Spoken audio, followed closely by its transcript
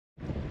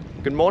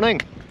Good morning.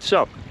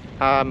 So,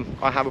 I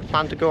have a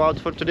plan to go out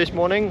for this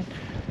morning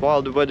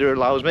while the weather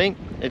allows me.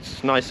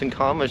 It's nice and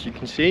calm, as you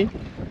can see.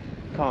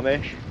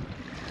 Calmish.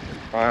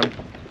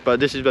 But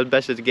this is the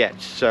best it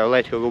gets. So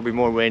later will be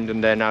more wind,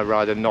 and then I'd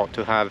rather not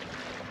to have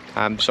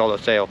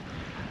solid sail.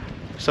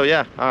 So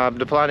yeah,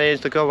 the plan is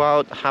to go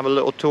out, have a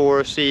little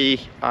tour, see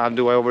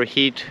do I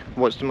overheat,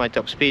 what's my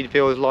top speed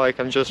feels like,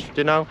 and just,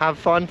 you know, have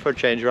fun for a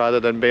change rather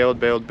than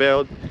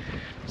build.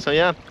 So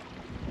yeah,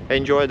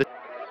 enjoy the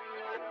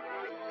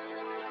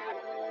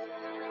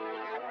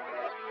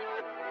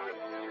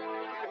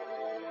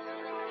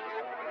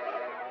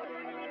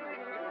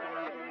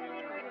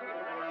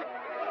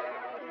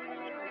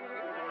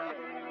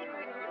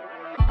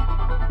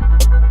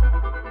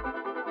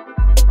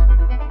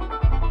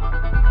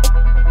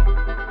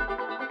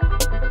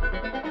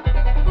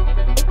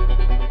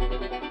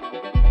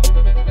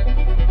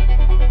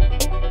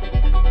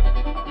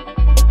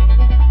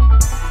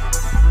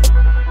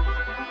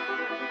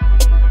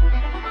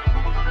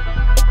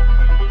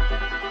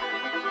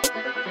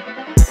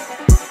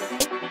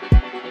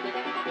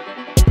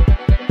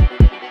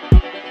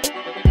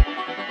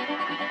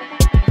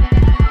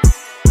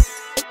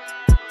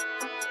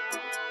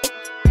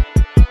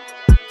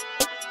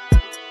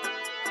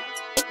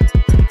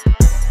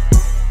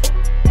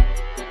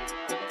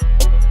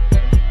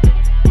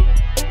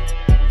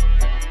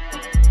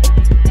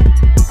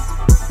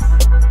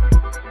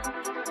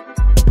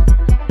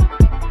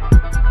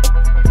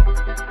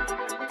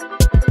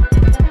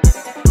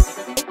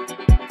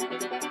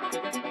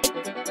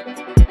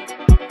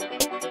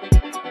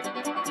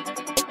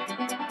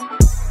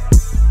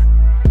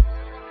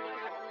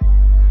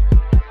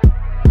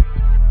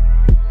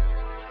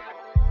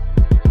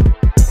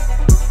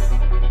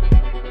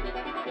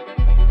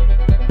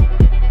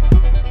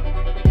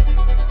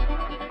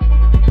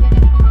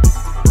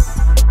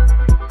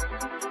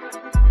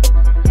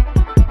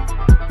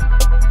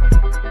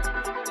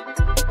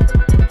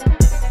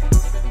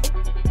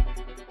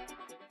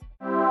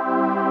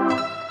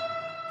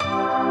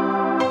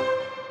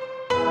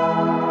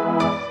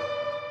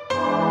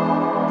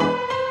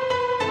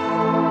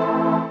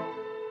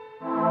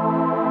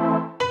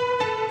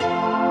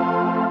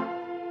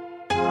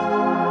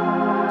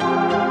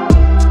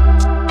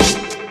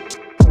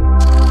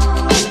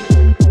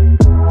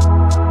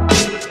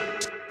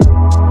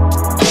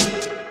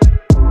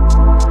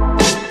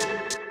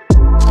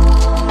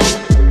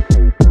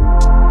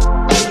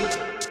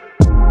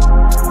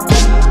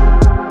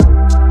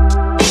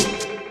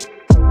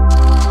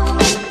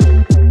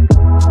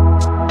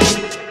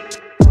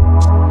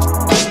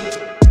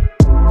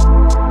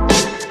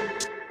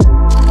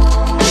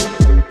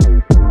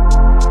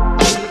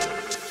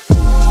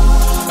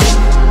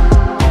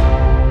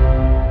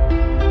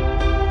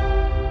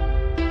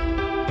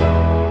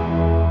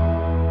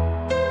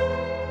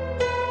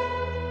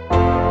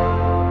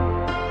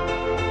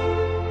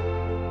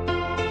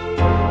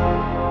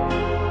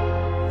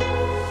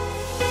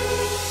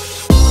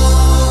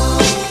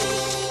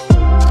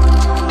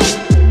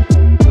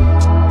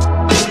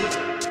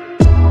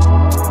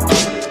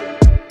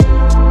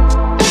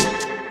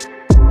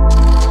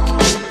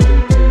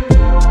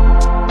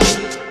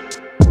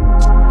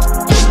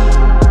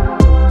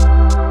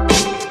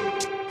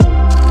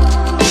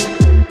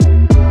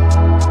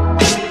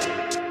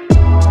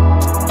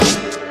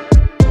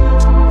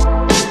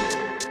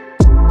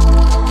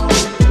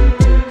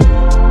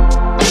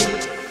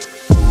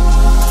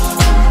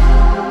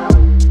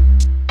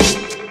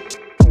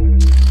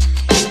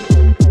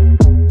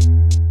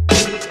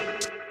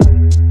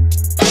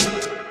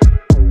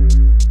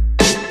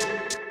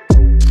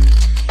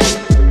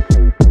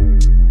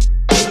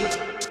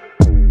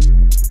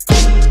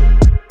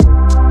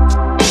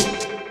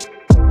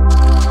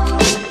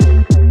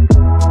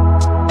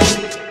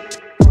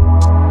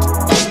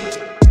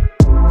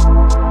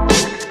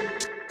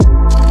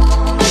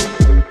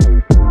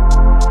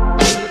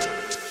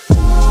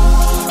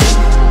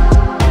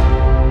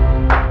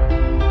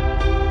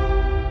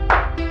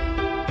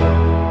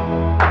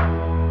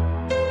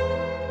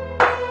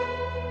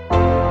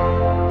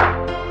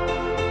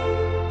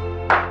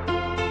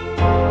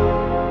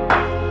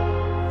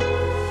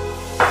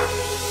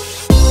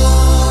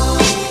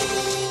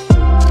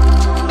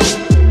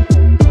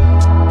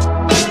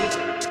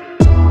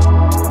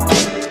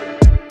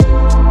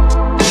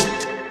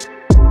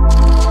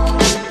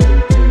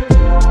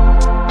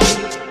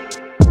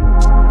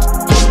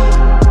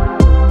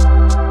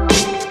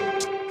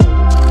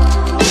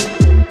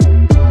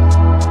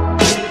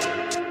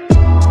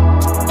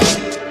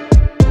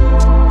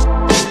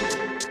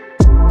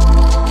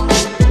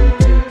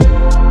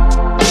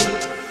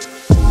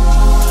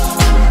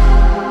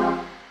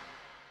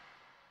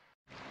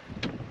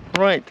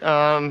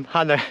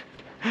right,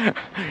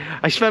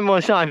 I spent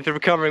more time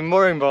recovering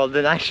mooring board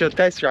than actual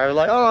test drive.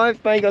 Like,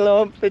 alright, make a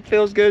lump, it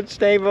feels good,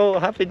 stable,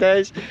 happy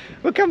days.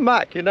 We'll come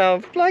back, you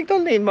know, like,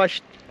 don't need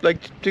much, like,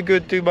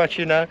 too much,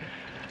 you know.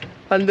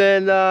 And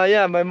then,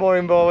 yeah, my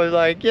mooring board was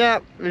like, yeah,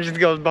 it just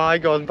goes by,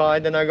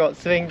 then I got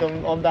swinged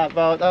on that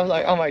boat. I was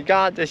like, oh my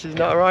god, this is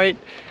not right.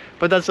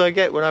 But that's what I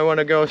get when I want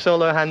to go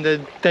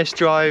solo-handed test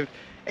drive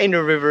in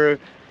a river.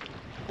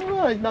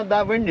 Well, it's not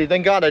that windy.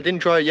 Thank God I didn't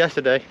try it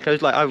yesterday,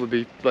 because like I would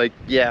be like,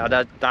 yeah,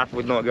 that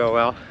would not go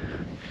well.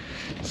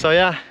 So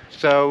yeah,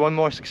 so one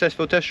more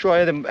successful test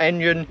try. The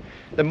engine,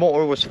 the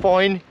motor was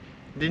fine,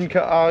 didn't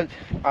cut out.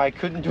 I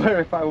couldn't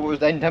verify what was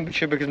the end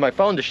temperature because my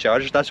phone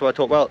discharged. That's why I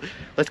thought, well,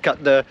 let's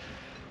cut the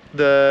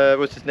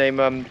what's his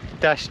name,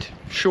 test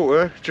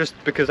shorter, just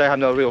because I have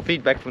no real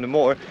feedback from the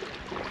motor.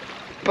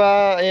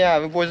 But yeah,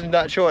 it wasn't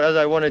that short as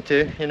I wanted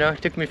to, you know.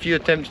 It took me a few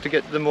attempts to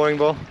get to the mooring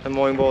ball. The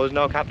mooring ball is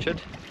now captured.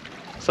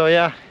 So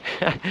yeah,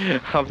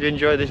 hope you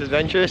enjoyed this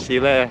adventure. See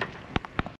you later.